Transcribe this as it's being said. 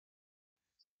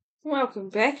Welcome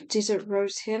back, Desert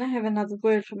Rose here, and I have another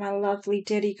word from our lovely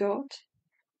Daddy God.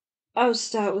 I'll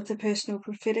start with the personal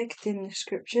prophetic, then the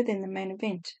scripture, then the main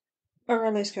event.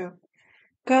 Alright, let's go.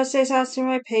 God says, ask for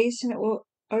my peace, and it will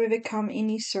overcome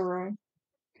any sorrow.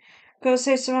 God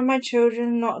says, some of my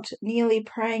children not nearly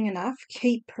praying enough,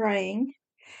 keep praying.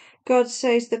 God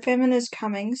says, the famine is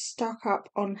coming, stock up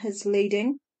on his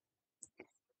leading.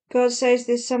 God says,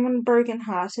 there's someone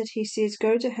broken-hearted. He says,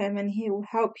 go to him and he will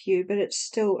help you, but it's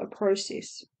still a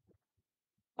process.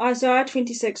 Isaiah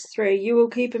 26:3 You will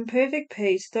keep in perfect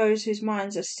peace those whose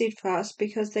minds are steadfast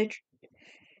because they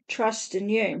trust in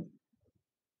you.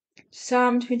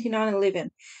 Psalm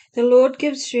 29:11 The Lord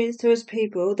gives strength to his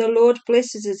people. The Lord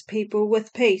blesses his people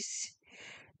with peace.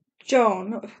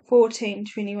 John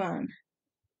 14:21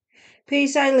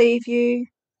 Peace I leave you,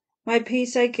 my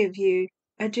peace I give you.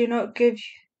 I do not give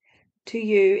to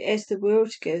you as the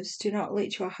world gives. Do not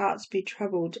let your hearts be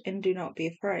troubled, and do not be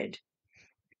afraid.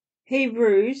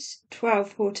 Hebrews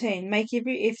 12:14 Make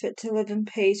every effort to live in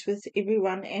peace with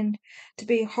everyone and to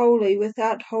be holy.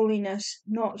 Without holiness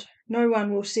no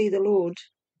one will see the Lord.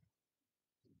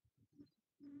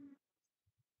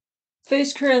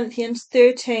 1 Corinthians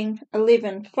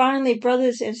 13:11 Finally,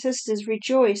 brothers and sisters,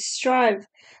 rejoice, strive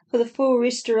for the full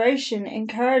restoration,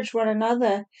 encourage one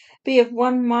another, be of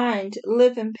one mind,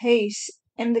 live in peace,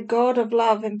 and the God of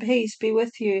love and peace be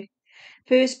with you.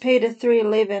 1 Peter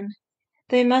 3:11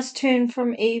 They must turn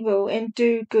from evil and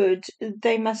do good.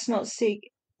 They must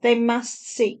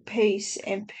seek peace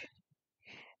and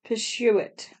pursue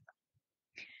it.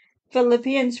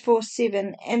 Philippians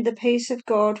 4:7 And the peace of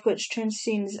God, which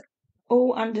transcends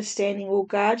all understanding, will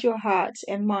guard your hearts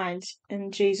and minds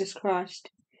in Jesus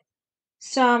Christ.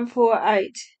 Psalm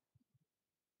 4:8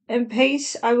 In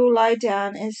peace I will lie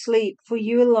down and sleep, for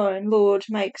you alone, Lord,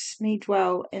 makes me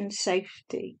dwell in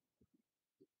safety.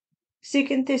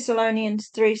 2 Thessalonians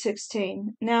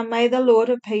 3:16 Now may the Lord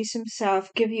of peace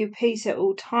himself give you peace at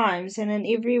all times, and in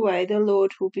every way the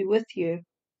Lord will be with you.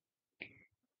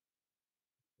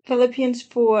 Philippians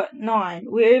 4:9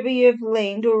 Wherever you have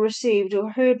leaned or received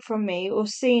or heard from me or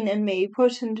seen in me,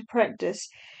 put into practice,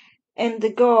 and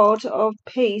the God of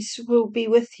peace will be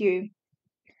with you.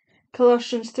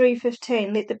 Colossians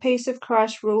 3:15 Let the peace of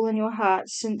Christ rule in your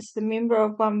hearts, since the member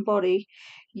of one body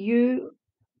you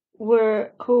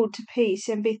were called to peace,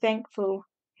 and be thankful.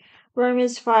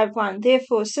 Romans 5:1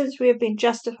 Therefore, since we have been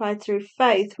justified through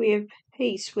faith, we have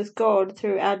peace with God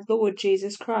through our Lord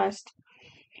Jesus Christ.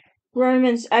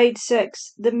 Romans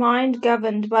 8:6 The mind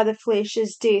governed by the flesh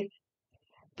is death,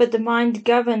 but the mind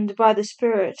governed by the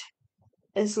Spirit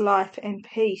is life and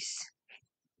peace.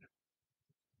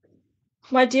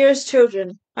 My dearest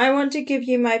children, I want to give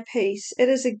you my peace. It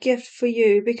is a gift for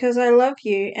you because I love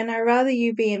you, and I rather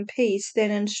you be in peace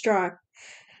than in strife.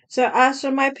 So ask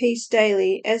for my peace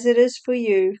daily, as it is for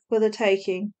you for the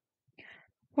taking.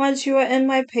 Once you are in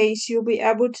my peace, you'll be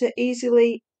able to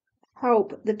easily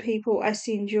help the people I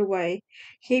send your way.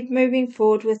 Keep moving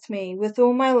forward with me. With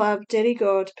all my love, Daddy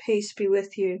God, peace be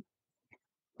with you.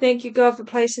 Thank you, God, for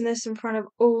placing this in front of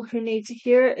all who need to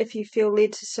hear it. If you feel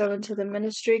led to sow into the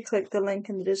ministry, click the link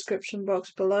in the description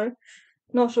box below.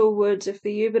 Not all words are for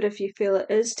you, but if you feel it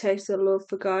is, take the Lord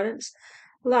for guidance.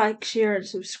 Like, share, and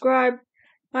subscribe.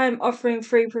 I am offering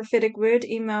free prophetic word.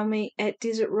 Email me at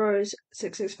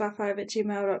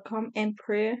desertrose6655@gmail.com and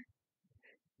prayer.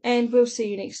 And we'll see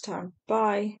you next time.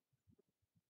 Bye.